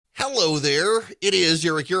Hello there. It is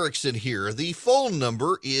Eric Erickson here. The phone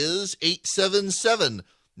number is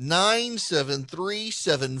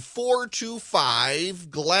 877-973-7425.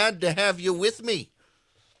 Glad to have you with me.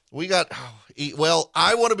 We got,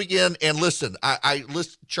 I want to begin and listen.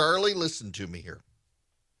 Listen, Charlie, listen to me here.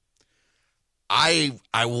 I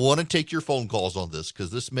want to take your phone calls on this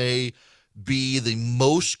because this may be the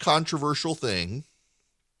most controversial thing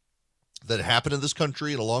that happened in this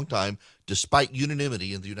country in a long time, despite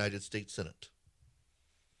unanimity in the United States Senate.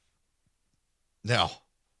 Now,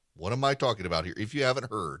 what am I talking about here? If you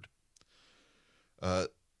haven't heard, the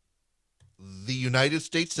United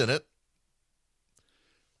States Senate,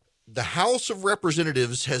 the House of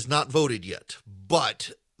Representatives has not voted yet,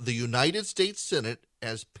 but the United States Senate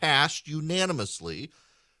has passed unanimously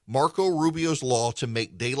Marco Rubio's law to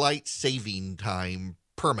make daylight saving time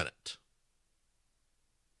permanent.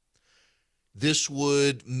 This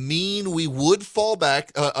would mean we would fall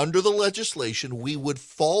back, under the legislation, we would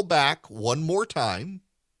fall back one more time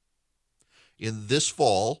in this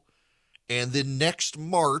fall, and then next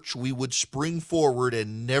March we would spring forward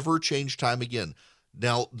and never change time again.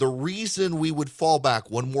 Now, the reason we would fall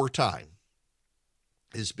back one more time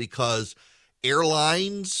is because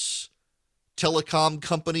airlines, telecom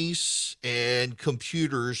companies, and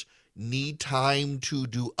computers need time to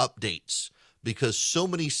do updates, because so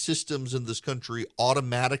many systems in this country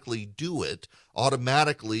automatically do it,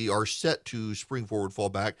 automatically are set to spring forward, fall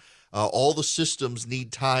back. All the systems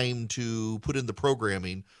need time to put in the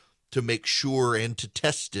programming to make sure and to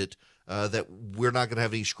test it that we're not going to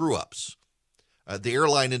have any screw-ups. The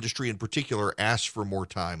airline industry in particular asks for more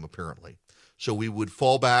time, apparently. So we would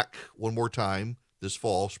fall back one more time this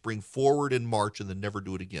fall, spring forward in March, and then never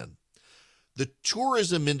do it again. The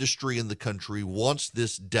tourism industry in the country wants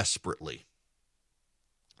this desperately.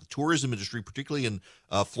 The tourism industry, particularly in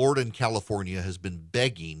Florida and California, has been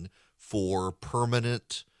begging for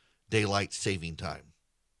permanent daylight saving time.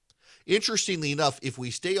 Interestingly enough, if we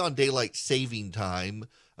stay on daylight saving time,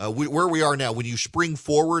 where we are now, when you spring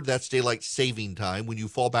forward, that's daylight saving time. When you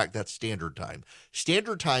fall back, that's standard time.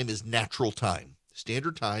 Standard time is natural time.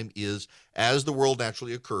 Standard time is as the world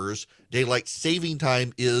naturally occurs. Daylight saving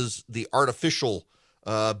time is the artificial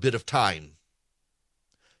bit of time.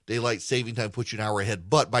 Daylight saving time puts you an hour ahead.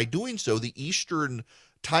 But by doing so, the Eastern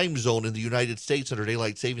time zone in the United States under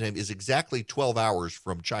daylight saving time is exactly 12 hours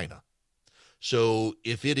from China. So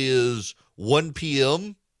if it is 1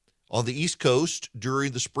 p.m. on the East Coast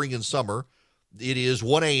during the spring and summer, it is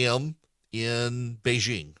 1 a.m. in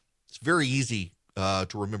Beijing. It's very easy to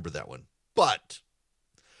remember that one. But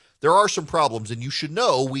there are some problems, and you should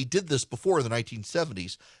know we did this before in the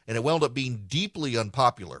 1970s, and it wound up being deeply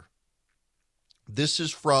unpopular. This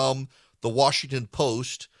is from the Washington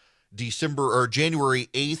Post, January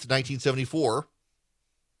 8th, 1974.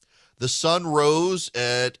 The sun rose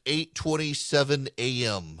at 8:27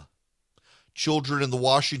 a.m. Children in the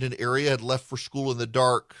Washington area had left for school in the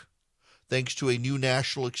dark thanks to a new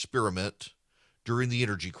national experiment during the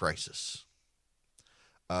energy crisis.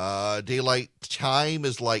 Daylight time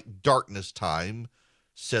is like darkness time,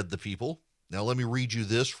 said the people. Now let me read you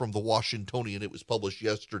this from the Washingtonian. It was published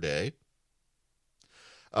yesterday.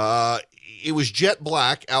 It was jet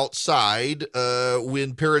black outside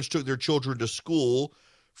when parents took their children to school.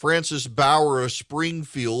 Francis Bauer of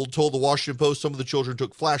Springfield told the Washington Post some of the children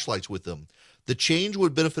took flashlights with them. The change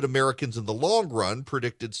would benefit Americans in the long run,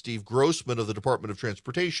 predicted Steve Grossman of the Department of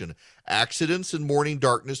Transportation. Accidents in morning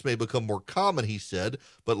darkness may become more common, he said,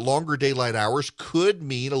 but longer daylight hours could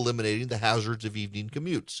mean eliminating the hazards of evening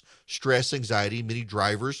commutes. Stress, anxiety, many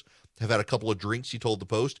drivers have had a couple of drinks, he told the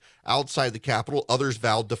Post. Outside the Capitol, others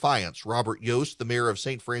vowed defiance. Robert Yost, the mayor of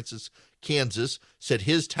St. Francis, Kansas, said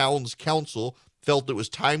his town's council felt it was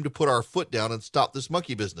time to put our foot down and stop this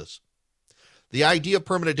monkey business. The idea of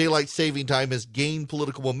permanent daylight saving time has gained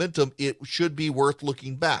political momentum. It should be worth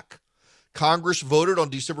looking back. Congress voted on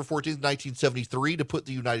December 14th, 1973 to put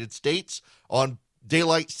the United States on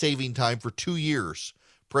daylight saving time for 2 years.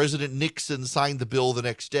 President Nixon signed the bill the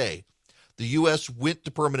next day. The U.S. went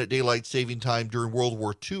to permanent daylight saving time during World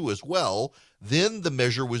War II as well. Then the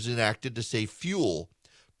measure was enacted to save fuel.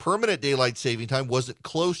 Permanent daylight saving time wasn't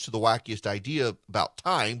close to the wackiest idea about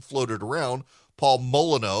time floated around. Paul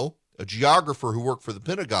Molyneux, a geographer who worked for the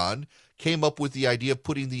Pentagon, came up with the idea of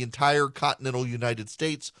putting the entire continental United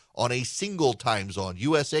States on a single time zone,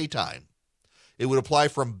 USA time. It would apply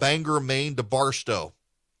from Bangor, Maine to Barstow,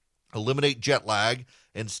 eliminate jet lag,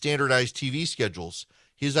 and standardize TV schedules.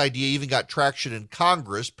 His idea even got traction in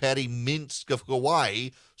Congress. Patty Minsk of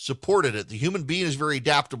Hawaii supported it. The human being is very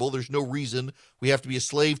adaptable. There's no reason we have to be a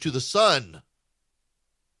slave to the sun.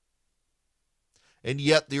 and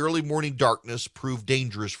yet the early morning darkness proved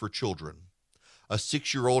dangerous for children. A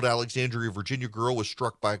 6-year-old Alexandria, Virginia girl was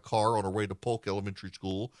struck by a car on her way to Polk Elementary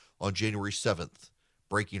School on January 7th,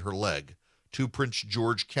 breaking her leg. 2 Prince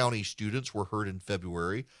George County students were hurt in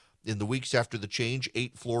February. In the weeks after the change,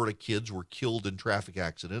 8 Florida kids were killed in traffic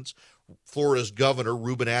accidents. Florida's Governor,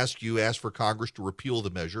 Ruben Askew, asked for Congress to repeal the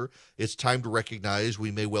measure. It's time to recognize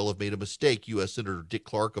we may well have made a mistake, U.S. Senator Dick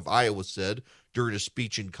Clark of Iowa said during a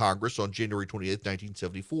speech in Congress on January 28,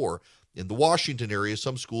 1974. In the Washington area,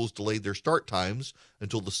 some schools delayed their start times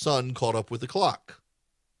until the sun caught up with the clock.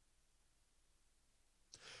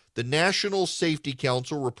 The National Safety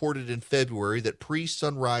Council reported in February that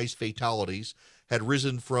pre-sunrise fatalities had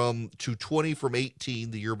risen to 20 from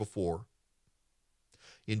 18 the year before.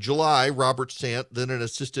 In July, Robert Sant, then an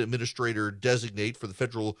assistant administrator designate for the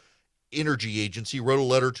Federal Energy Agency, wrote a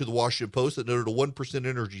letter to the Washington Post that noted a 1%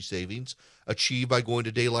 energy savings achieved by going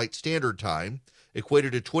to daylight standard time,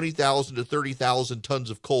 equated to 20,000 to 30,000 tons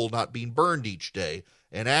of coal not being burned each day,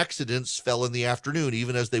 and accidents fell in the afternoon,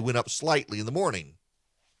 even as they went up slightly in the morning.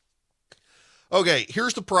 Okay,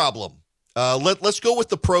 here's the problem. Let's go with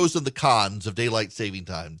the pros and the cons of daylight saving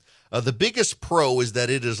time. The biggest pro is that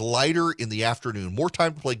it is lighter in the afternoon. More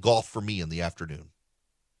time to play golf for me in the afternoon.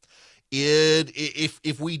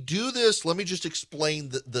 If we do this, let me just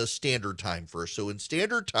explain the standard time first. So in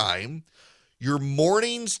standard time, your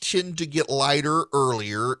mornings tend to get lighter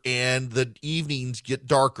earlier and the evenings get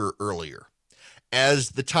darker earlier.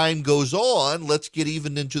 As the time goes on, let's get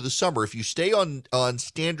even into the summer. If you stay on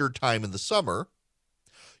standard time in the summer,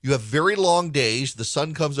 you have very long days, the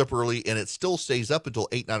sun comes up early, and it still stays up until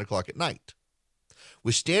 8, 9 o'clock at night.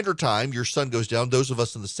 With standard time, your sun goes down. Those of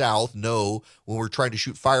us in the South know when we're trying to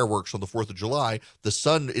shoot fireworks on the 4th of July, the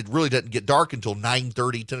sun, it really doesn't get dark until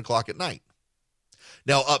 9:30, 10 o'clock at night.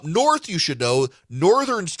 Now, up north, you should know,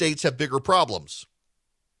 northern states have bigger problems.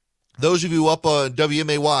 Those of you up on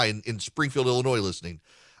WMAY in Springfield, Illinois listening,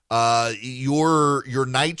 your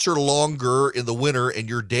nights are longer in the winter and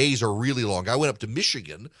your days are really long. I went up to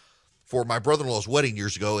Michigan for my brother-in-law's wedding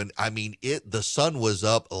years ago, and I mean, the sun was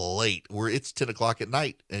up late, where it's 10 o'clock at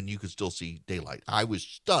night and you could still see daylight. I was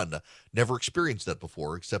stunned. Never experienced that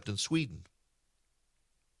before, except in Sweden.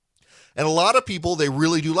 And a lot of people, they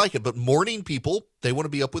really do like it, but morning people, they want to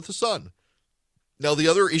be up with the sun. Now, the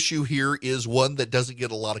other issue here is one that doesn't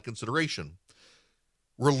get a lot of consideration.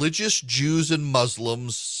 Religious Jews and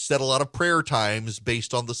Muslims set a lot of prayer times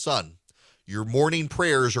based on the sun. Your morning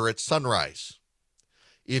prayers are at sunrise.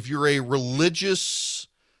 If you're a religious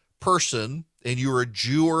person and you're a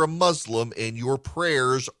Jew or a Muslim and your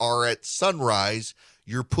prayers are at sunrise,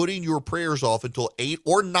 you're putting your prayers off until 8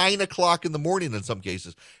 or 9 o'clock in the morning in some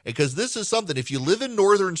cases. Because this is something, if you live in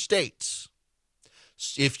northern states,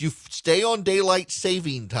 if you stay on daylight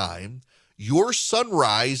saving time, your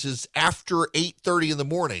sunrise is after 8:30 in the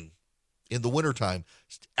morning in the wintertime.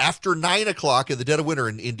 After 9 o'clock in the dead of winter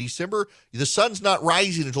in December, the sun's not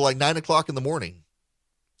rising until like 9 o'clock in the morning.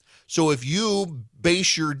 So if you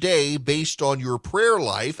base your day based on your prayer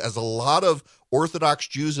life, as a lot of Orthodox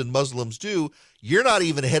Jews and Muslims do, you're not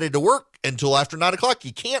even headed to work until after 9 o'clock.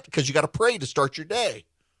 You can't, because you got to pray to start your day.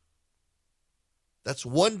 That's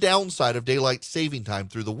one downside of daylight saving time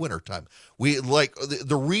through the winter time.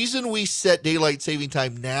 The reason we set daylight saving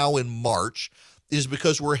time now in March is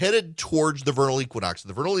because we're headed towards the vernal equinox.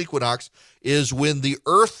 The vernal equinox is when the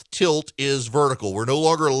earth tilt is vertical. We're no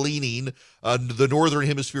longer leaning the northern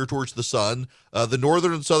hemisphere towards the sun. The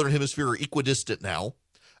northern and southern hemisphere are equidistant now.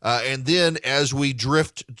 And then as we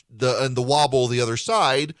drift and the wobble the other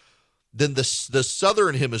side, then the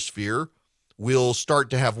southern hemisphere will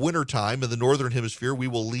start to have winter time. In the northern hemisphere, we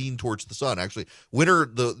will lean towards the sun. Actually, winter,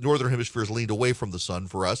 the northern hemisphere is leaned away from the sun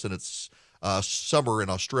for us, and it's summer in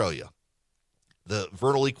Australia. The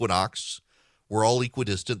vernal equinox, we're all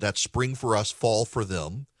equidistant. That's spring for us, fall for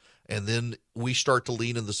them. And then we start to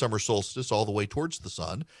lean in the summer solstice all the way towards the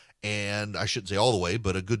sun. And I shouldn't say all the way,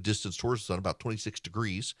 but a good distance towards the sun, about 26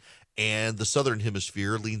 degrees. And the southern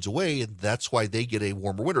hemisphere leans away, and that's why they get a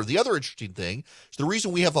warmer winter. The other interesting thing is the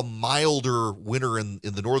reason we have a milder winter in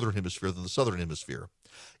the northern hemisphere than the southern hemisphere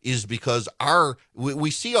is because we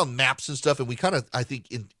see on maps and stuff, and we kind of, I think,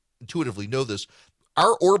 intuitively know this,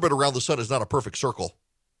 our orbit around the sun is not a perfect circle.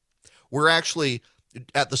 We're actually,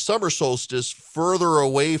 at the summer solstice, further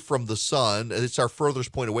away from the sun. It's our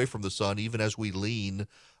furthest point away from the sun, even as we lean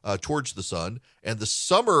towards the sun. And the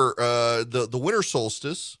summer, the winter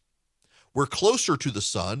solstice, we're closer to the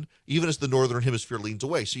sun, even as the northern hemisphere leans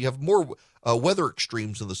away. So you have more weather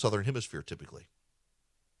extremes in the southern hemisphere typically.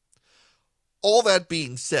 All that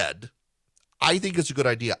being said, I think it's a good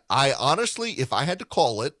idea. I honestly, if I had to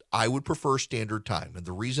call it, I would prefer standard time. And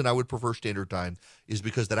the reason I would prefer standard time is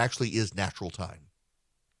because that actually is natural time.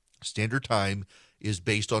 Standard time is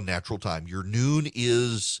based on natural time. Your noon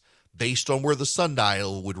is based on where the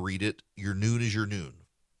sundial would read it. Your noon is your noon.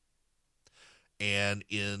 And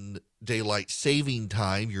in daylight saving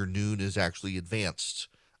time, your noon is actually advanced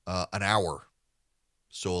an hour.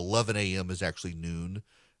 So 11 a.m. is actually noon,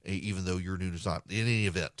 even though your noon is not in any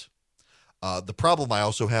event. The problem I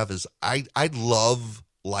also have is I love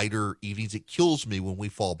lighter evenings. It kills me when we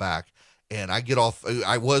fall back and I get off.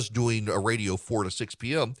 I was doing a radio 4 to 6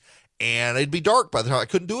 p.m. and it'd be dark by the time I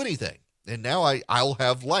couldn't do anything. And now I'll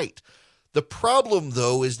have light. The problem,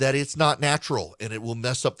 though, is that it's not natural, and it will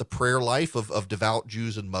mess up the prayer life of devout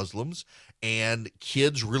Jews and Muslims, and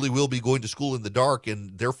kids really will be going to school in the dark,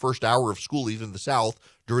 and their first hour of school, even in the South,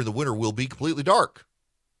 during the winter, will be completely dark.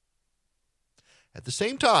 At the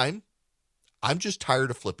same time, I'm just tired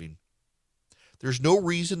of flipping. There's no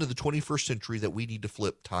reason in the 21st century that we need to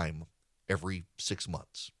flip time every 6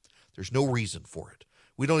 months. There's no reason for it.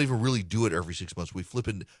 We don't even really do it every 6 months. We flip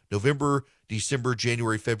in November, December,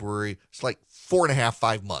 January, February. It's like 4.5,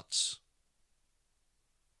 5 months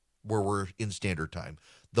where we're in standard time.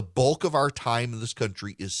 The bulk of our time in this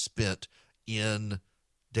country is spent in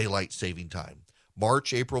daylight saving time.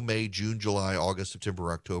 March, April, May, June, July, August,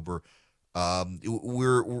 September, October.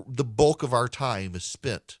 The bulk of our time is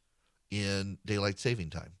spent in daylight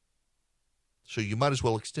saving time. So you might as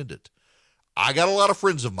well extend it. I got a lot of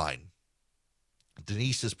friends of mine.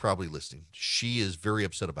 Denise is probably listening. She is very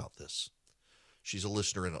upset about this. She's a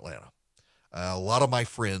listener in Atlanta. A lot of my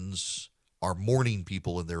friends are morning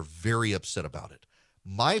people, and they're very upset about it.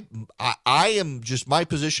 My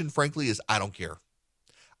position, frankly, is I don't care.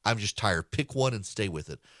 I'm just tired. Pick one and stay with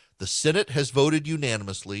it. The Senate has voted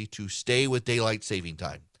unanimously to stay with daylight saving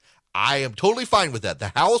time. I am totally fine with that. The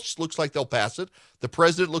House looks like they'll pass it. The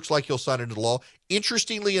president looks like he'll sign it into law.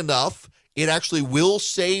 Interestingly enough, it actually will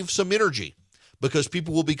save some energy, because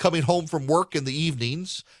people will be coming home from work in the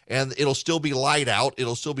evenings, and it'll still be light out.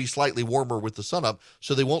 It'll still be slightly warmer with the sun up,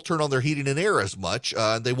 so they won't turn on their heating and air as much.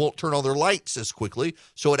 They won't turn on their lights as quickly,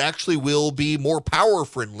 so it actually will be more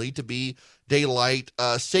power-friendly to be daylight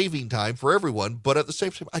saving time for everyone. But at the same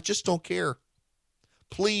time, I just don't care.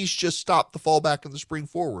 Please just stop the fallback and the spring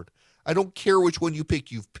forward. I don't care which one you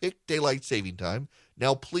pick. You've picked daylight saving time.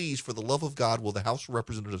 Now, please, for the love of God, will the House of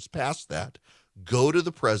Representatives pass that? Go to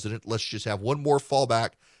the president. Let's just have one more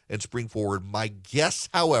fallback and spring forward. My guess,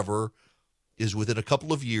 however, is within a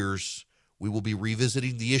couple of years, we will be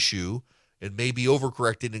revisiting the issue and maybe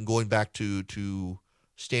overcorrecting and going back to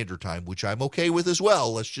standard time, which I'm okay with as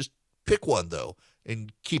well. Let's just pick one, though,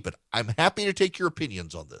 and keep it. I'm happy to take your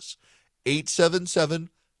opinions on this.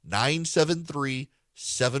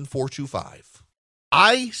 877-973-7425.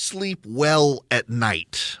 I sleep well at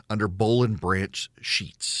night under Boll and Branch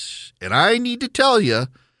sheets. And I need to tell you,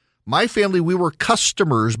 my family, we were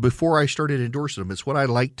customers before I started endorsing them. It's what I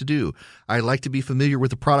like to do. I like to be familiar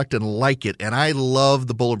with the product and like it. And I love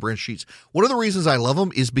the Boll and Branch sheets. One of the reasons I love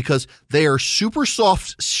them is because they are super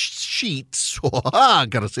soft sheets. Got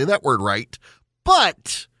to say that word right.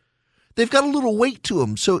 But they've got a little weight to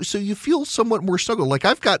them. So you feel somewhat more snuggled. Like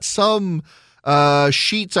I've got some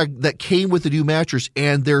sheets that came with the new mattress,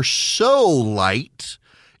 and they're so light.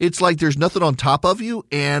 It's like there's nothing on top of you,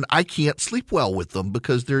 and I can't sleep well with them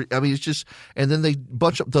because it's just, and then they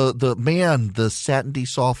bunch up the satiny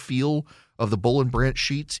soft feel of the Boll and Branch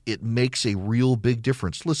sheets. It makes a real big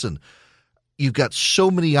difference. Listen, you've got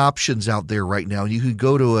so many options out there right now. You can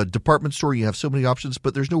go to a department store, you have so many options,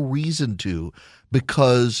 but there's no reason to,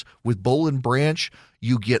 because with Boll and Branch,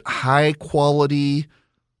 you get high quality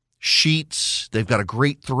sheets. They've got a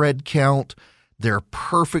great thread count. They're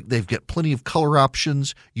perfect. They've got plenty of color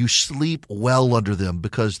options. You sleep well under them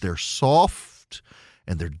because they're soft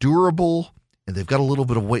and they're durable and they've got a little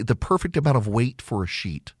bit of weight, the perfect amount of weight for a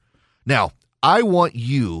sheet. Now, I want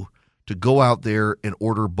you to go out there and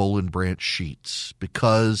order Boll and Branch sheets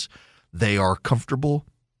because they are comfortable.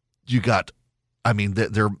 They're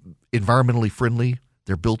environmentally friendly.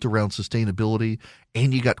 They're built around sustainability,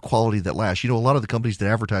 and you got quality that lasts. You know, a lot of the companies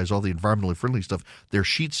that advertise all the environmentally friendly stuff, their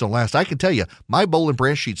sheets don't last. I can tell you, my Boll and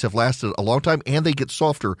Branch sheets have lasted a long time, and they get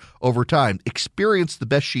softer over time. Experience the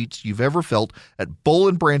best sheets you've ever felt at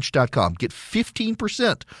bollandbranch.com. Get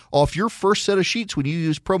 15% off your first set of sheets when you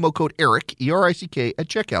use promo code ERICK, E-R-I-C-K, at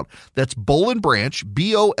checkout. That's Boll and Branch,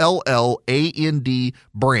 BOLLAND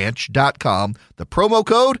branch.com. The promo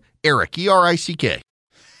code ERICK, E-R-I-C-K.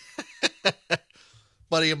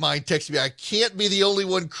 Buddy of mine texted me, I can't be the only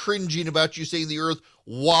one cringing about you saying the earth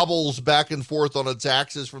wobbles back and forth on its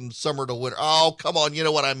axis from summer to winter. Oh, come on. You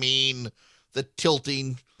know what I mean? The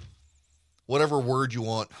tilting, whatever word you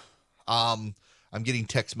want. I'm getting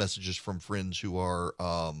text messages from friends who are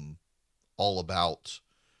all about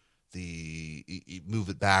the move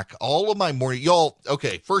it back. All of my morning, y'all.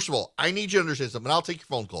 Okay, first of all, I need you to understand something. I'll take your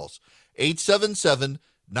phone calls.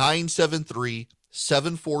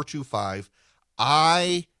 877-973-7425.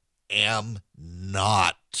 I am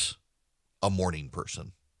not a morning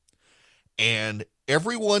person. And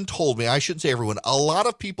everyone told me, I shouldn't say everyone, a lot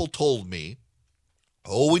of people told me,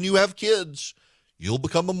 oh, when you have kids, you'll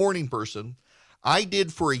become a morning person. I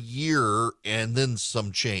did for a year and then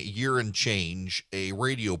some year and change, a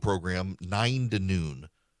radio program, 9 to noon.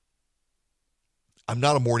 I'm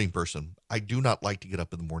not a morning person. I do not like to get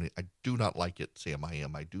up in the morning. I do not like it, Sam.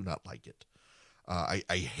 I do not like it. I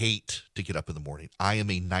hate to get up in the morning. I am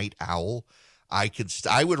a night owl. I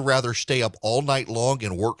would rather stay up all night long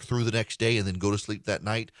and work through the next day and then go to sleep that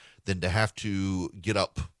night than to have to get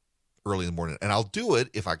up early in the morning. And I'll do it.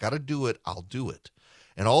 If I got to do it, I'll do it.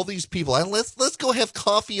 And all these people, let's go have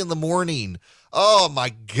coffee in the morning. Oh my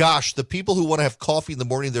gosh, the people who want to have coffee in the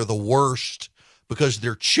morning, they're the worst because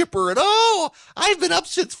they're chipper and, oh, I've been up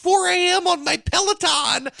since 4 a.m. on my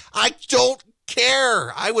Peloton. I don't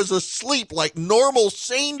care. I was asleep like normal,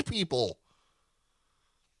 sane people.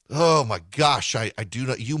 Oh my gosh, I do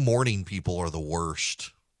not. You morning people are the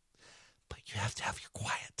worst. But you have to have your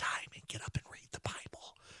quiet time and get up and read the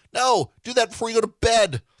Bible. No, do that before you go to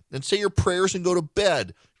bed. And say your prayers and go to bed.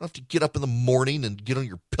 You don't have to get up in the morning and get on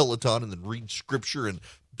your Peloton and then read scripture and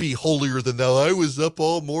be holier than thou. I was up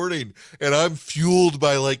all morning and I'm fueled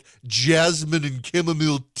by like jasmine and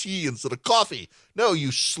chamomile tea instead of coffee. No,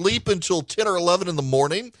 you sleep until 10 or 11 in the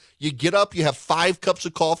morning. You get up, you have 5 cups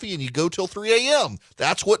of coffee, and you go till 3 a.m.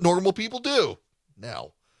 That's what normal people do.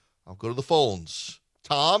 Now, I'll go to the phones.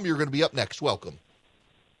 Tom, you're going to be up next. Welcome.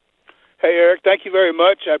 Hey, Eric, thank you very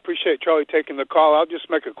much. I appreciate Charlie taking the call. I'll just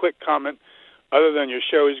make a quick comment. Other than your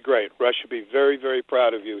show is great. Russ should be very, very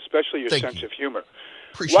proud of you, especially your sense of humor.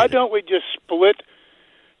 Why don't we just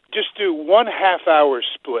do 1 half-hour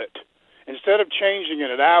split? Instead of changing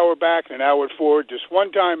it an hour back and an hour forward, just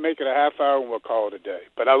one time make it a half hour and we'll call it a day.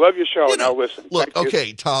 But I love your show and I'll listen. Look,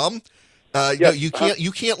 okay, Tom. Yes, no,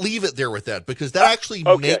 you can't leave it there with that because that actually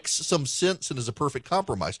makes some sense and is a perfect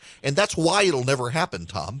compromise. And that's why it'll never happen,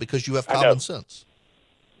 Tom, because you have common sense.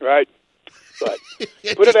 Right. But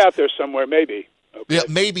put it out there somewhere, maybe. Okay. Yeah,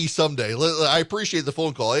 maybe someday. I appreciate the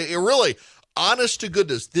phone call. It really, honest to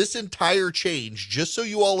goodness, this entire change, just so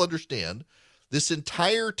you all understand, this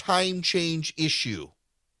entire time change issue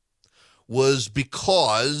was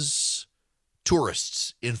because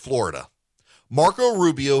tourists in Florida. Marco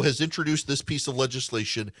Rubio has introduced this piece of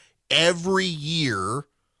legislation every year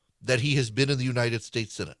that he has been in the United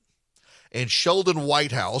States Senate. And Sheldon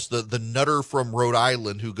Whitehouse, the nutter from Rhode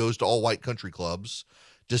Island who goes to all white country clubs,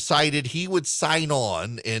 decided he would sign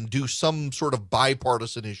on and do some sort of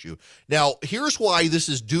bipartisan issue. Now, here's why this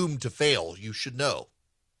is doomed to fail, you should know.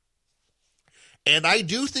 And I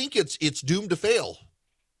do think it's doomed to fail.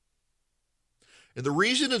 And the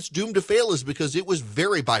reason it's doomed to fail is because it was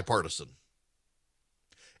very bipartisan.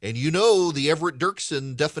 And you know the Everett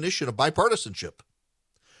Dirksen definition of bipartisanship,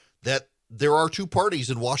 that there are 2 parties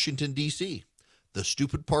in Washington, D.C., the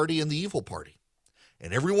stupid party and the evil party.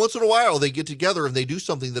 And every once in a while, they get together and they do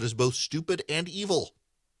something that is both stupid and evil.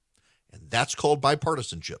 And that's called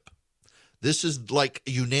bipartisanship. This is like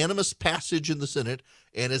a unanimous passage in the Senate,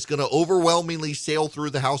 and it's going to overwhelmingly sail through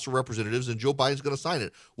the House of Representatives, and Joe Biden's going to sign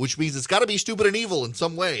it, which means it's got to be stupid and evil in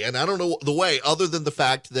some way. And I don't know the way other than the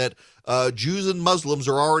fact that Jews and Muslims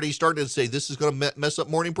are already starting to say this is going to mess up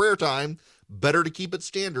morning prayer time. Better to keep it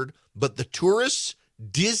standard. But the tourists,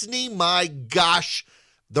 Disney, my gosh,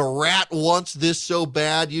 the rat wants this so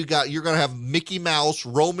bad. You're going to have Mickey Mouse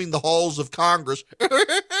roaming the halls of Congress.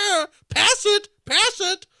 Pass it.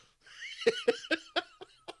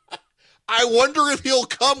 I wonder if he'll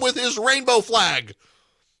come with his rainbow flag.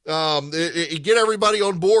 Get everybody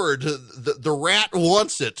on board. The rat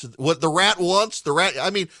wants it. What the rat wants,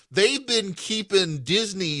 they've been keeping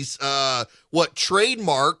Disney's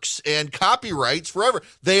trademarks and copyrights forever.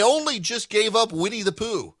 They only just gave up Winnie the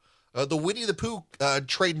Pooh. The Winnie the Pooh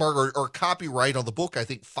trademark or copyright on the book, I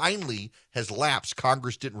think, finally has lapsed.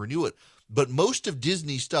 Congress didn't renew it. But most of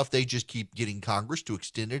Disney's stuff, they just keep getting Congress to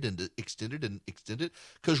extend it and to extend it and extend it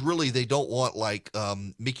because really they don't want like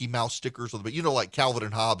Mickey Mouse stickers, like Calvin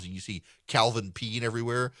and Hobbes, and you see Calvin peeing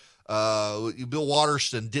everywhere. Bill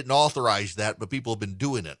Watterson didn't authorize that, but people have been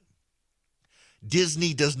doing it.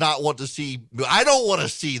 Disney does not want to see. I don't want to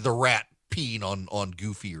see the rat peeing on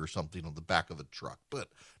Goofy or something on the back of a truck. But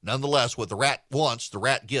nonetheless, what the rat wants, the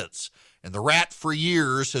rat gets. And the rat for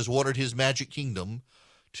years has wanted his magic kingdom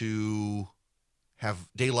to have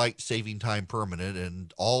daylight saving time permanent,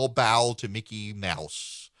 and all bow to Mickey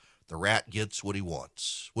Mouse. The rat gets what he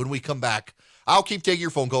wants. When we come back, I'll keep taking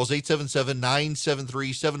your phone calls,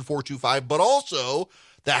 877-973-7425. But also,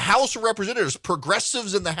 the House of Representatives,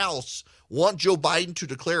 progressives in the House, want Joe Biden to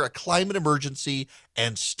declare a climate emergency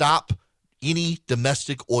and stop any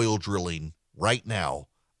domestic oil drilling right now.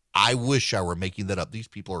 I wish I were making that up. These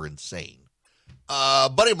people are insane.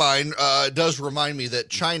 Buddy of mine does remind me that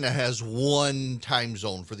China has one time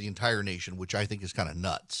zone for the entire nation, which I think is kind of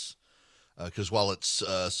nuts. Because while it's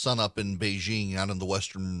sun up in Beijing, out in the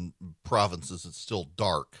western provinces, it's still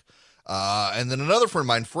dark. And then another friend of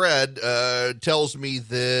mine, Fred, tells me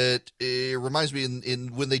that it reminds me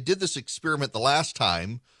in when they did this experiment the last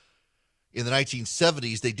time in the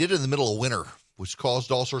 1970s, they did it in the middle of winter, which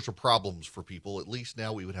caused all sorts of problems for people. At least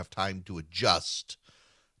now we would have time to adjust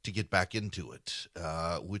to get back into it,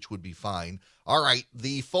 which would be fine. All right,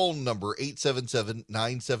 the phone number,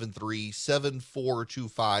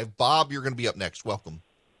 877-973-7425. Bob, you're going to be up next. Welcome.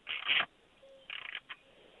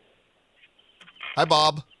 Hi,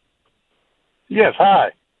 Bob. Yes, hi.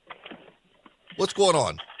 What's going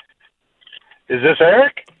on? Is this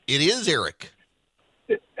Eric? It is Eric.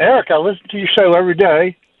 Eric, I listen to your show every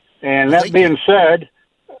day, and that being said,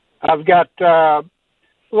 I've got a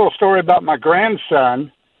little story about my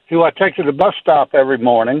grandson, who I take to the bus stop every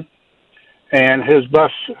morning, and his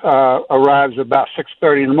bus arrives about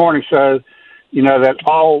 6:30 in the morning, so you know that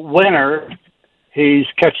all winter he's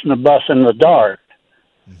catching the bus in the dark.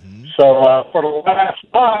 Mm-hmm. So for the last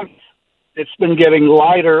month, it's been getting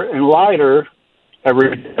lighter and lighter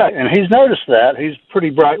every day, and he's noticed that. He's a pretty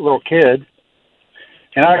bright little kid,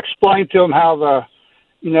 and I explained to him how the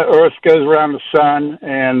Earth goes around the sun,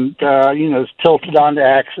 and it's tilted on the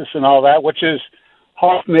axis and all that, which is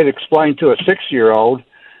hard for me to explain to a 6-year-old.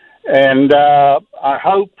 And I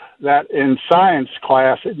hope that in science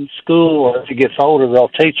class in school, as he gets older, they'll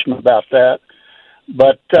teach him about that.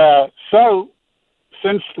 But so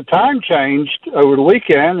since the time changed over the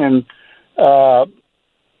weekend, and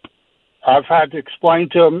I've had to explain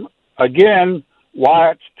to him again why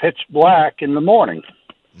it's pitch black in the morning.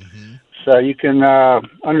 Mm-hmm. So you can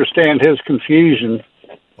understand his confusion.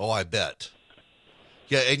 Oh, I bet.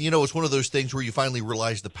 Yeah, and it's one of those things where you finally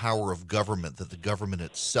realize the power of government, that the government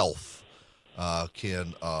itself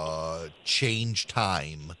can change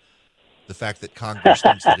time. The fact that Congress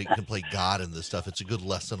thinks that it can play God in this stuff, it's a good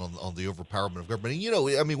lesson on the overpowerment of government.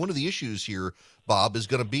 And, one of the issues here, Bob, is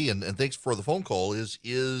going to be, and thanks for the phone call,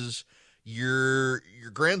 is your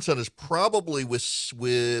grandson is probably with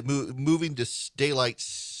moving to daylight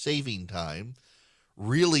saving time,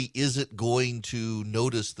 really isn't going to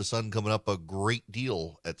notice the sun coming up a great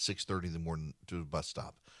deal at 6:30 in the morning to the bus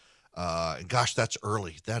stop. And gosh, that's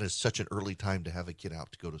early. That is such an early time to have a kid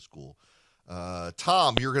out to go to school.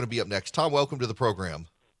 Tom, you're going to be up next. Tom, welcome to the program.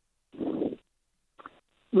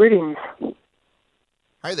 Greetings.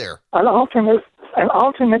 Hi there. An alternate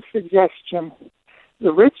suggestion.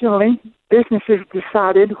 Originally, businesses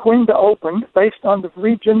decided when to open based on the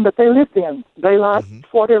region that they lived in, daylight,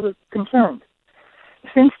 whatever concerned.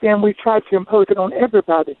 Since then, we tried to impose it on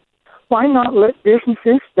everybody. Why not let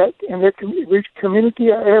businesses that in their community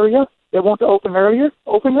or area, they want to open earlier?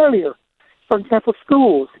 For example,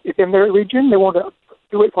 schools, if in their region they want to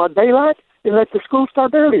do it for daylight, then let the school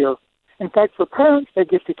start earlier. In fact, for parents, they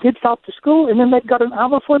get the kids off to school, and then they've got an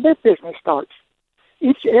hour before their business starts.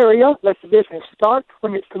 Each area lets the business start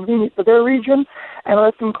when it's convenient for their region and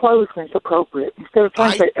let them close when it's appropriate, instead of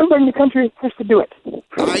trying to say everybody in the country has to do it.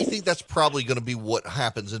 I think that's probably going to be what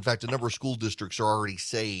happens. In fact, a number of school districts are already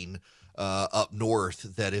saying up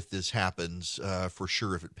north that if this happens, for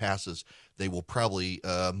sure, if it passes, they will probably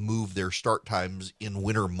move their start times in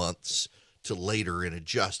winter months to later and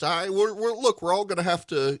adjust. We're all going to have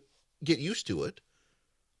to get used to it.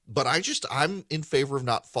 But I'm in favor of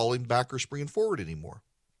not falling back or springing forward anymore.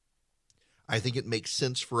 I think it makes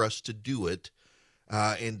sense for us to do it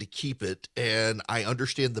and to keep it. And I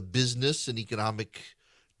understand the business and economic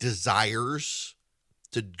desires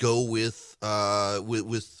to go with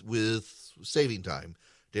saving time,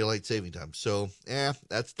 daylight saving time. So,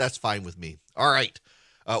 that's fine with me. All right,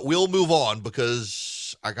 we'll move on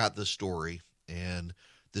because I got this story, and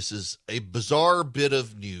this is a bizarre bit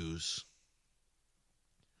of news.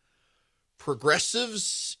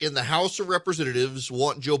 Progressives in the House of Representatives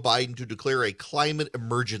want Joe Biden to declare a climate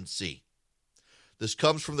emergency. This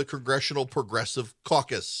comes from the Congressional Progressive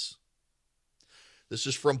Caucus. This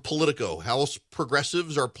is from Politico. House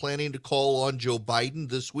progressives are planning to call on Joe Biden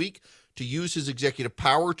this week to use his executive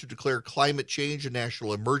power to declare climate change a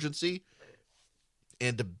national emergency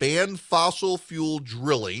and to ban fossil fuel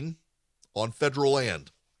drilling on federal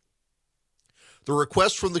land. The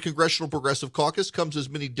request from the Congressional Progressive Caucus comes as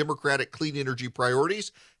many Democratic clean energy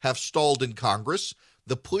priorities have stalled in Congress.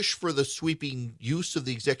 The push for the sweeping use of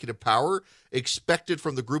the executive power expected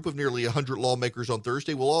from the group of nearly 100 lawmakers on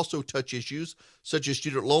Thursday will also touch issues such as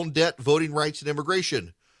student loan debt, voting rights, and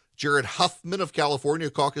immigration. Jared Huffman of California,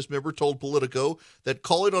 a caucus member, told Politico that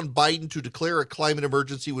calling on Biden to declare a climate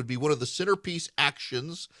emergency would be one of the centerpiece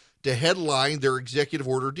actions to headline their executive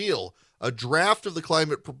order deal. A draft of the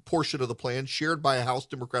climate portion of the plan shared by a House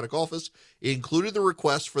Democratic office included the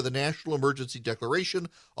request for the national emergency declaration,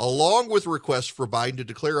 along with requests for Biden to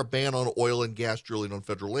declare a ban on oil and gas drilling on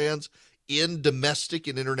federal lands, end domestic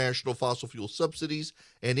and international fossil fuel subsidies,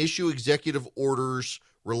 and issue executive orders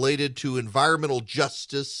related to environmental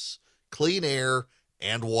justice, clean air,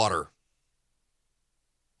 and water.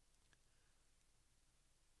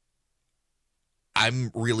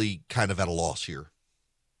 I'm really kind of at a loss here.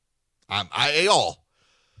 Y'all,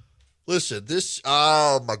 listen, this,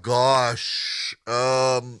 oh my gosh.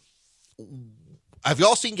 Have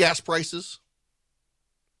y'all seen gas prices?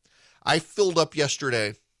 I filled up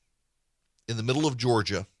yesterday in the middle of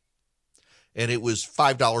Georgia, and it was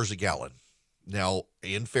 $5 a gallon. Now,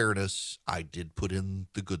 in fairness, I did put in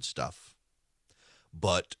the good stuff,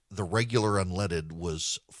 but the regular unleaded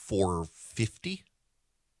was $4.50.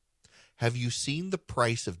 Have you seen the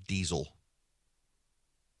price of diesel?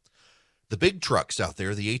 The big trucks out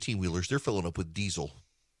there, the 18-wheelers, they're filling up with diesel.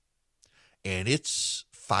 And it's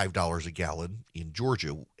 $5 a gallon in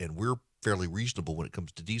Georgia, and we're fairly reasonable when it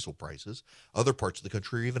comes to diesel prices. Other parts of the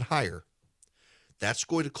country are even higher. That's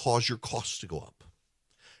going to cause your costs to go up.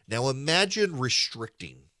 Now imagine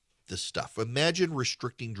restricting this stuff. Imagine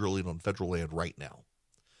restricting drilling on federal land right now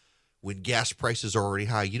when gas prices are already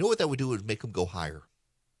high. You know what that would do? It would make them go higher.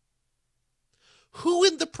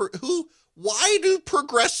 Why do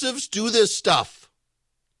progressives do this stuff?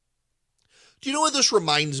 Do you know what this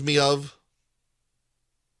reminds me of?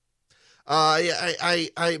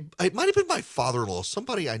 It might have been my father-in-law.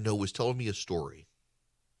 Somebody I know was telling me a story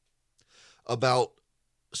about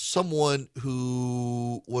someone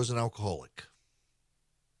who was an alcoholic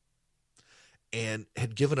and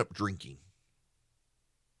had given up drinking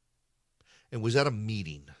and was at a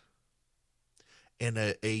meeting. And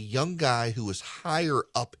a young guy who was higher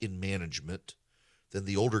up in management than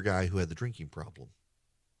the older guy who had the drinking problem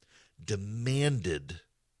demanded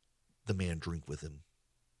the man drink with him.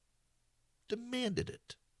 Demanded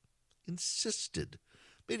it. Insisted.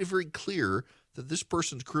 Made it very clear that this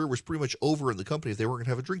person's career was pretty much over in the company if they weren't going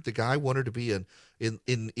to have a drink. The guy wanted to be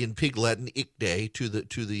in Pig Latin ick day to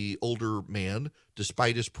the older man,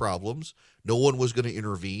 despite his problems. No one was going to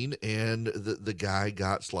intervene, and the guy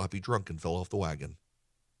got sloppy drunk and fell off the wagon.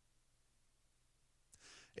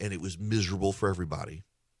 And it was miserable for everybody.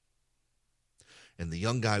 And the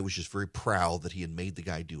young guy was just very proud that he had made the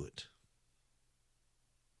guy do it.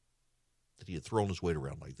 That he had thrown his weight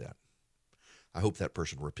around like that. I hope that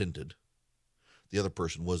person repented. The other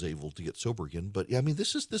person was able to get sober again. But yeah, I mean,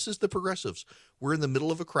 this is the progressives. We're in the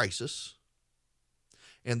middle of a crisis,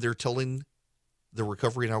 and they're telling the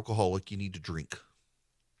recovering alcoholic, you need to drink.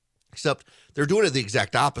 Except they're doing it the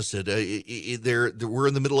exact opposite. We're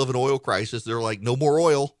in the middle of an oil crisis. They're like, no more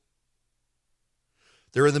oil.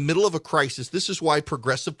 They're in the middle of a crisis. This is why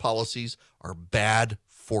progressive policies are bad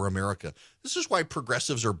for America. This is why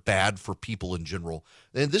progressives are bad for people in general.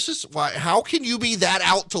 And this is why, how can you be that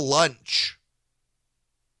out to lunch?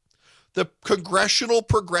 The Congressional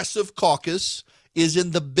Progressive Caucus is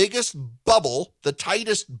in the biggest bubble, the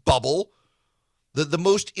tightest bubble, the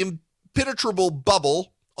most impenetrable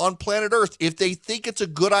bubble on planet Earth. If they think it's a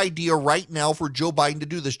good idea right now for Joe Biden to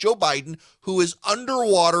do this, Joe Biden, who is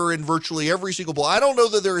underwater in virtually every single poll, I don't know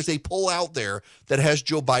that there is a poll out there that has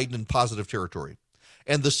Joe Biden in positive territory.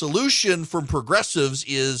 And the solution from progressives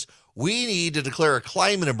is we need to declare a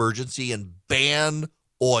climate emergency and ban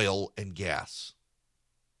oil and gas.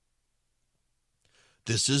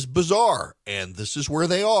 This is bizarre, and this is where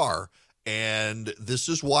they are, and this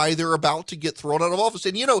is why they're about to get thrown out of office.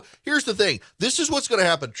 And, you know, here's the thing. This is what's going to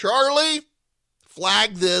happen. Charlie,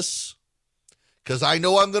 flag this, because I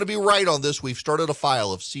know I'm going to be right on this. We've started a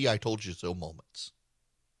file of See, I Told You So moments.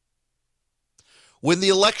 When the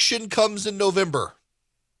election comes in November,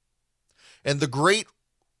 and the great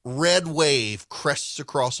red wave crests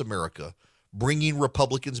across America, bringing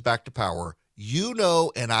Republicans back to power, you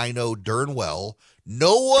know and I know darn well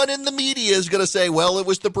No one in the media is going to say, well, it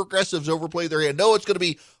was the progressives overplayed their hand. No, it's going to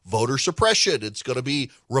be voter suppression. It's going to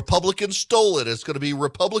be Republicans stole it. It's going to be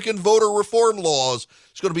Republican voter reform laws.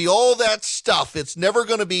 It's going to be all that stuff. It's never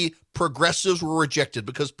going to be progressives were rejected,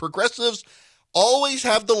 because progressives always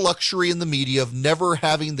have the luxury in the media of never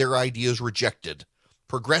having their ideas rejected.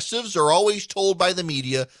 Progressives are always told by the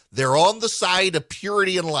media they're on the side of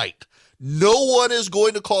purity and light. No one is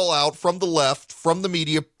going to call out from the left, from the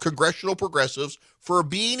media, congressional progressives, for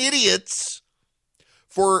being idiots,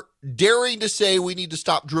 for daring to say we need to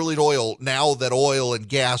stop drilling oil now that oil and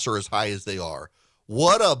gas are as high as they are.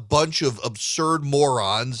 What a bunch of absurd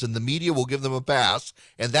morons, and the media will give them a pass,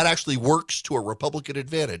 and that actually works to a Republican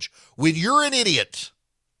advantage. When you're an idiot,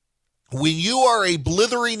 when you are a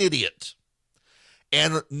blithering idiot,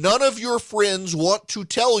 and none of your friends want to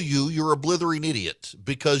tell you you're a blithering idiot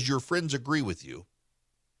because your friends agree with you,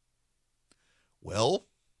 well,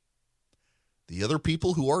 the other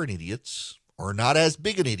people who aren't idiots are not as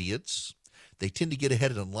big an idiots. They tend to get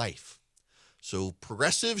ahead in life. So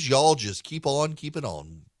progressives, y'all just keep on keeping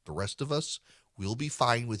on. The rest of us will be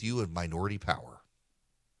fine with you in minority power.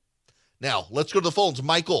 Now, let's go to the phones.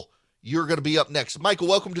 Michael, you're going to be up next. Michael,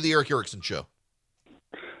 welcome to the Eric Erickson Show.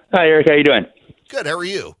 Hi, Eric. How you doing? Good. How are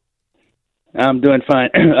you? I'm doing fine.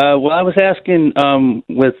 Well, I was asking,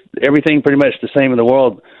 with everything pretty much the same in the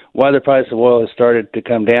world, why the price of oil has started to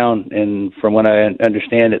come down, and from what I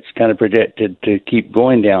understand, it's kind of projected to keep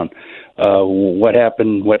going down. What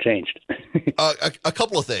happened? What changed? A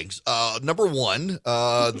couple of things. Number one,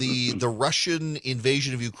 the Russian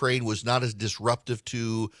invasion of Ukraine was not as disruptive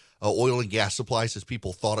to oil and gas supplies as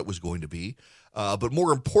people thought it was going to be. But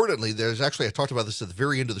more importantly, I talked about this at the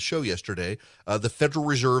very end of the show yesterday. The Federal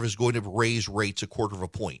Reserve is going to raise rates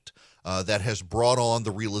 1/4 point. That has brought on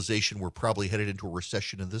the realization we're probably headed into a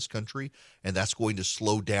recession in this country, and that's going to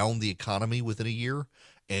slow down the economy within a year.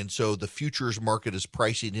 And so the futures market is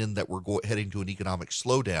pricing in that we're heading to an economic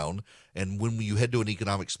slowdown. And when you head to an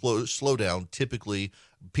economic slowdown, typically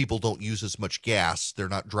people don't use as much gas. They're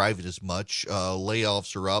not driving as much.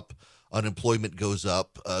 Layoffs are up. Unemployment goes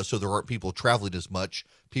up, so there aren't people traveling as much.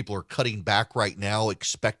 People are cutting back right now,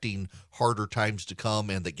 expecting harder times to come,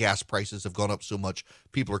 and that gas prices have gone up so much,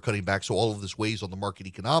 people are cutting back. So all of this weighs on the market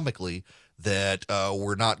economically that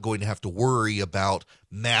we're not going to have to worry about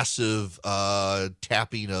massive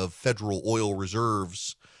tapping of federal oil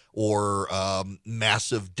reserves or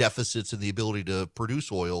massive deficits in the ability to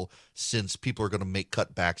produce oil, since people are going to make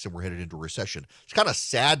cutbacks and we're headed into recession. It's kind of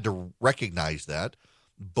sad to recognize that,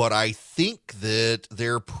 but I think that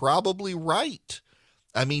they're probably right.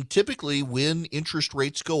 I mean, typically when interest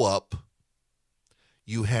rates go up,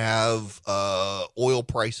 you have oil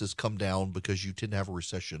prices come down because you tend to have a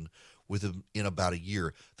recession in about a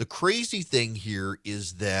year. The crazy thing here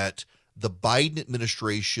is that the Biden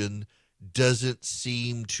administration doesn't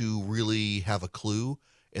seem to really have a clue,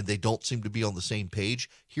 and they don't seem to be on the same page.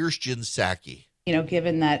 Here's Jen Psaki. You know,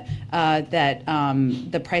 given that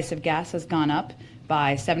the price of gas has gone up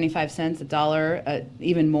by 75 cents, $1,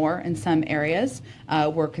 even more in some areas,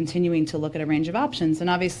 we're continuing to look at a range of options. And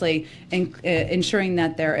obviously ensuring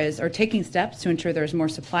that there is, or taking steps to ensure there's more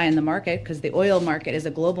supply in the market, because the oil market is a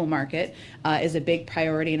global market, is a big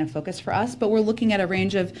priority and a focus for us. But we're looking at a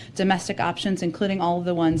range of domestic options, including all of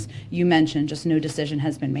the ones you mentioned. Just no decision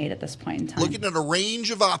has been made at this point in time. Looking at a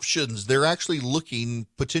range of options. They're actually looking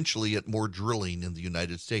potentially at more drilling in the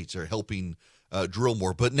United States. They're helping drill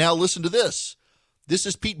more. But now listen to this. This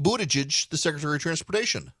is Pete Buttigieg, the Secretary of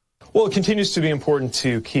Transportation. Well, it continues to be important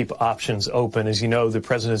to keep options open. As you know, the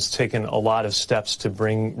president's taken a lot of steps to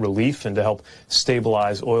bring relief and to help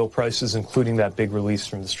stabilize oil prices, including that big release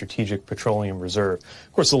from the Strategic Petroleum Reserve.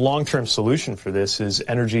 Of course, the long-term solution for this is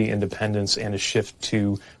energy independence and a shift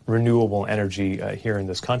to renewable energy here in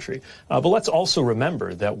this country. But let's also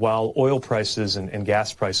remember that while oil prices and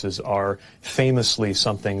gas prices are famously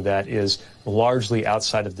something that is largely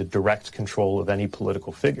outside of the direct control of any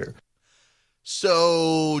political figure,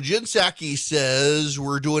 so Jen Psaki says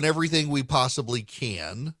we're doing everything we possibly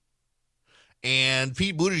can. And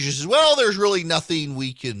Pete Buttigieg says, well, there's really nothing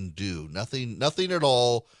we can do. Nothing at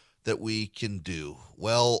all that we can do.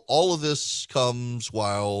 Well, all of this comes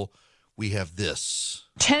while we have this.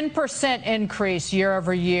 10% increase year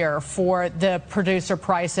over year for the producer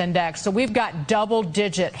price index. So we've got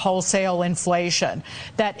double-digit wholesale inflation.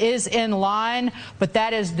 That is in line, but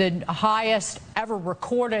that is the highest ever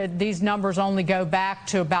recorded. These numbers only go back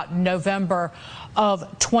to about November of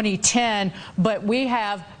 2010, but we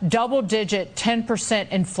have double-digit 10%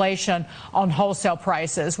 inflation on wholesale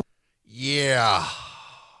prices. Yeah,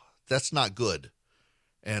 that's not good.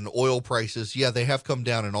 And oil prices, yeah, they have come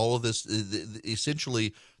down. And all of this,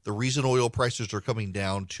 essentially, the reason oil prices are coming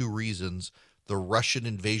down, two reasons. The Russian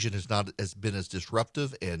invasion has been as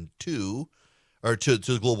disruptive, and to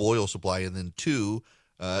the global oil supply. And then two,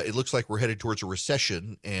 it looks like we're headed towards a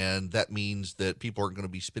recession, and that means that people aren't going to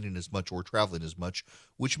be spending as much or traveling as much,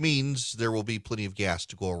 which means there will be plenty of gas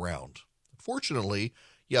to go around. Fortunately,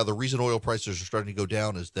 yeah, the reason oil prices are starting to go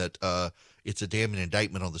down is that it's a damning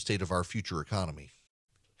indictment on the state of our future economy.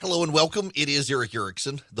 Hello and welcome. It is Eric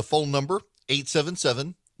Erickson. The phone number,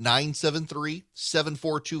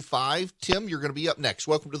 877-973-7425. Tim, you're going to be up next.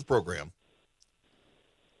 Welcome to the program.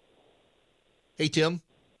 Hey, Tim.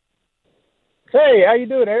 Hey, how you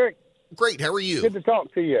doing, Eric? Great. How are you? Good to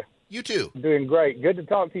talk to you. You too. Doing great. Good to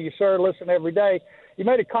talk to you, sir. Listen every day. You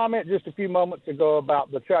made a comment just a few moments ago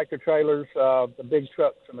about the tractor trailers, the big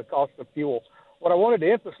trucks, and the cost of fuel. What I wanted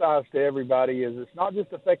to emphasize to everybody is it's not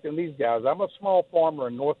just affecting these guys. I'm a small farmer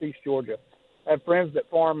in northeast Georgia. I have friends that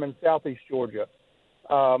farm in southeast Georgia.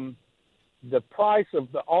 The price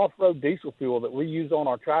of the off-road diesel fuel that we use on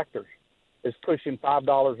our tractors is pushing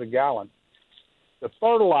 $5 a gallon. The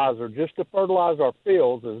fertilizer, just to fertilize our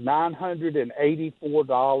fields, is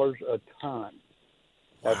 $984 a ton.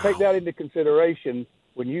 Now, take that into consideration.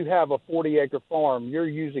 When you have a 40-acre farm, you're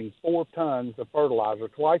using 4 tons of fertilizer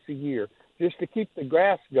twice a year just to keep the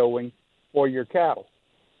grass going for your cattle.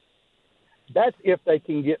 That's if they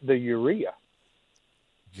can get the urea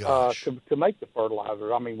to make the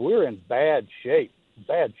fertilizer. I mean, we're in bad shape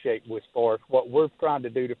as far as what we're trying to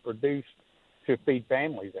do to produce to feed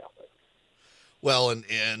families out there. Well,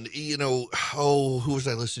 and you know, who was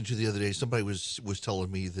I listening to the other day? Somebody was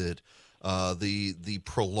telling me that the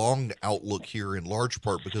prolonged outlook here, in large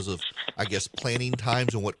part because of, I guess, planting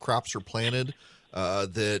times and what crops are planted,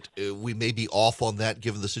 that we may be off on that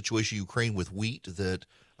given the situation in Ukraine with wheat, that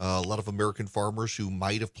a lot of American farmers who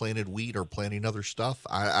might have planted wheat are planting other stuff.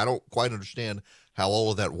 I don't quite understand how all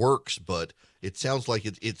of that works, but it sounds like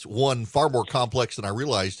it's one, far more complex than I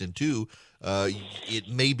realized, and two, it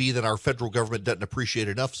may be that our federal government doesn't appreciate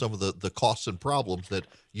enough some of the costs and problems that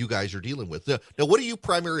you guys are dealing with. Now, what do you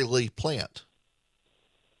primarily plant?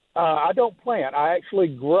 I don't plant. I actually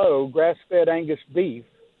grow grass-fed Angus beef.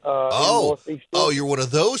 You're one of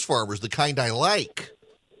those farmers, the kind I like.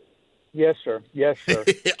 Yes, sir. Yes, sir.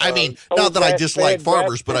 I mean, not that I dislike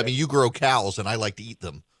farmers, but I mean, you grow cows, and I like to eat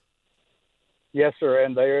them. Yes, sir,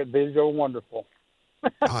 and these are wonderful.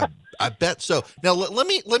 I bet so. Now let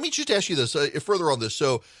me just ask you this further on this.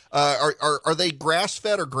 So, are they grass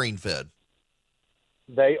fed or grain fed?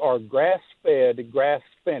 They are grass fed, grass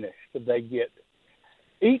finished. They get,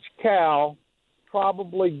 each cow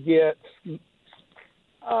probably gets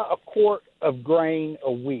a quart of grain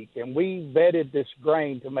a week, and we vetted this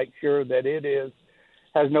grain to make sure that it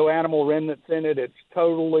has no animal remnants in it. It's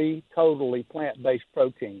totally plant based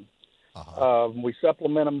protein. We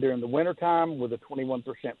supplement them during the wintertime with a 21%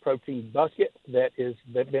 protein bucket that's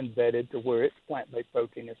been vetted to where it's plant-based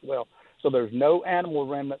protein as well. So there's no animal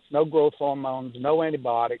remnants, no growth hormones, no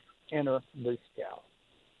antibiotics enter this cow.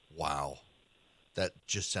 Wow. That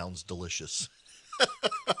just sounds delicious.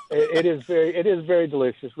 It is very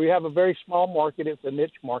delicious. We have a very small market. It's a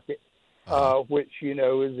niche market, which, you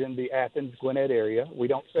know, is in the Athens, Gwinnett area. We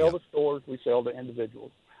don't sell to stores. We sell to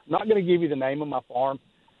individuals. I'm not going to give you the name of my farm,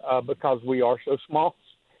 because we are so small.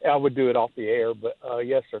 I would do it off the air, but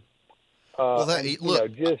yes, sir. Go ahead.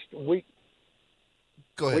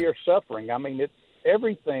 We are suffering. I mean, it's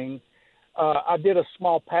everything. I did a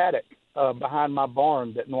small paddock behind my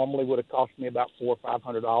barn that normally would have cost me about $400 or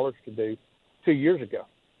 $500 to do 2 years ago.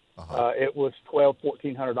 It was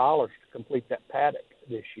 $1,200-$1,400 to complete that paddock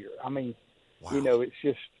this year. I mean, you know, it's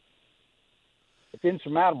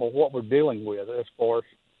insurmountable what we're dealing with as far as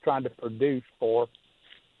trying to produce for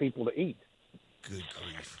people to eat. Good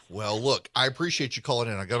grief. Well, look, I appreciate you calling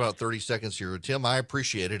in. I got about 30 seconds here. Tim, I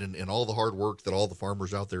appreciate it, and all the hard work that all the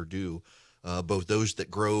farmers out there do, both those that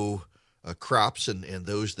grow crops and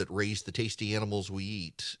those that raise the tasty animals we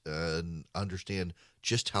eat, and understand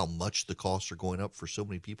just how much the costs are going up for so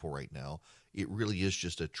many people right now. It really is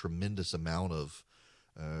just a tremendous amount of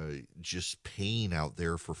just pain out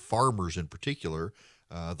there for farmers in particular.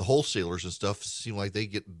 The wholesalers and stuff seem like they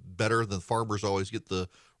get better than farmers always get the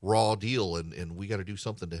raw deal, and we got to do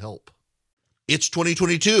something to help. It's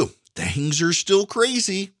 2022. Things are still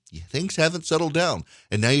crazy. Things haven't settled down.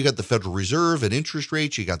 And now you got the Federal Reserve and interest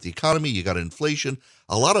rates. You got the economy. You got inflation.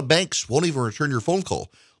 A lot of banks won't even return your phone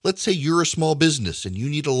call. Let's say you're a small business and you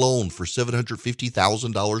need a loan for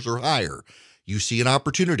 $750,000 or higher. You see an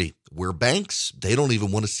opportunity where banks, they don't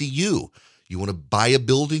even want to see you. You want to buy a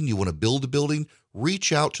building, you want to build a building,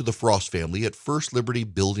 reach out to the Frost family at First Liberty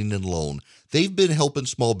Building and Loan. They've been helping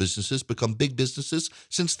small businesses become big businesses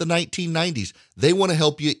since the 1990s. They want to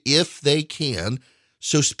help you if they can.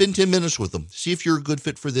 So spend 10 minutes with them. See if you're a good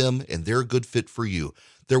fit for them and they're a good fit for you.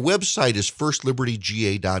 Their website is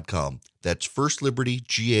firstlibertyga.com. That's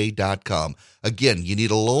firstlibertyga.com. Again, you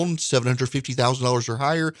need a loan, $750,000 or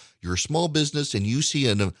higher. You're a small business and you see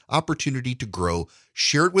an opportunity to grow.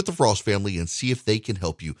 Share it with the Frost family and see if they can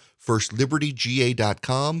help you.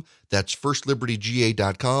 Firstlibertyga.com. That's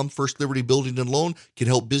firstlibertyga.com. First Liberty Building and Loan can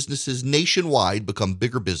help businesses nationwide become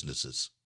bigger businesses.